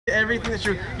everything that's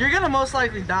true. You're gonna most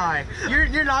likely die.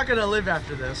 You're not gonna live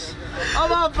after this. How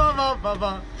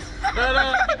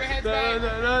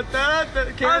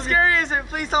scary is it?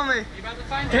 Please tell me. You about to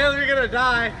find Caleb, you're gonna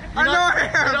die. You're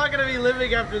not gonna be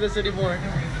living after this anymore.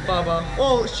 Baba.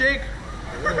 Oh, shake.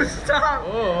 Stop.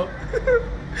 Oh.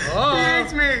 Oh. He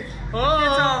hates me.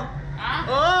 Oh.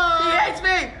 Oh. He hates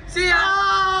me. See ya.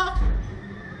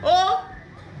 Oh.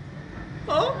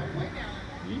 Oh.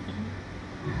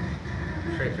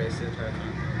 Straight face the entire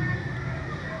time.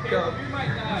 Caleb, you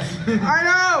might die. I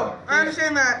know. I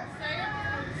understand that.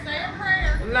 Say a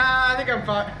prayer. Nah, I think I'm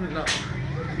fine. No.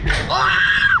 Oh!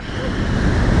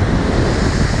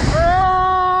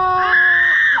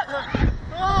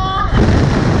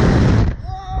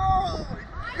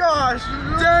 Gosh,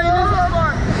 dang, this is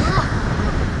fun.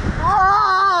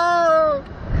 Oh!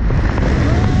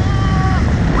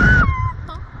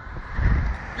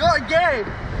 You're gay.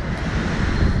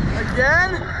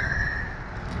 Again?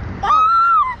 Oh!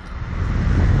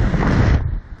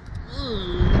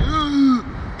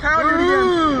 Kinda wanna do it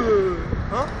again.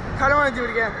 Huh? Kinda wanna do it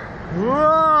again.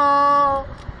 Whoa!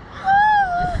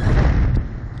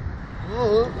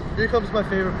 Oh, here comes my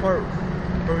favorite part.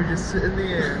 Where we just sit in the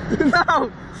air.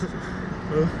 No!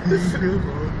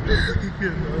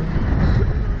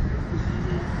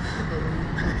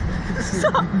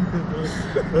 Stop!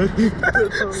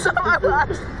 Stop!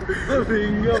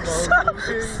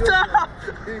 Stop!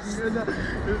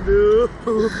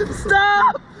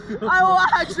 Stop! I will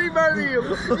actually murder you!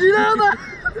 You know that?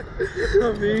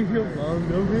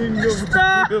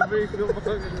 Stop!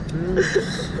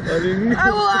 I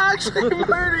will actually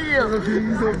murder you!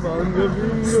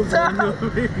 Stop!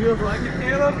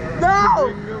 No!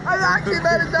 I'm actually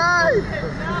about to die!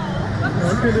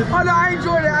 Oh no, I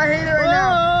enjoyed it. I hate it right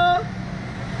now.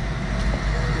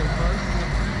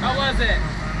 How was it?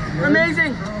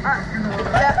 Amazing!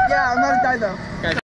 Yeah, I'm about to die though.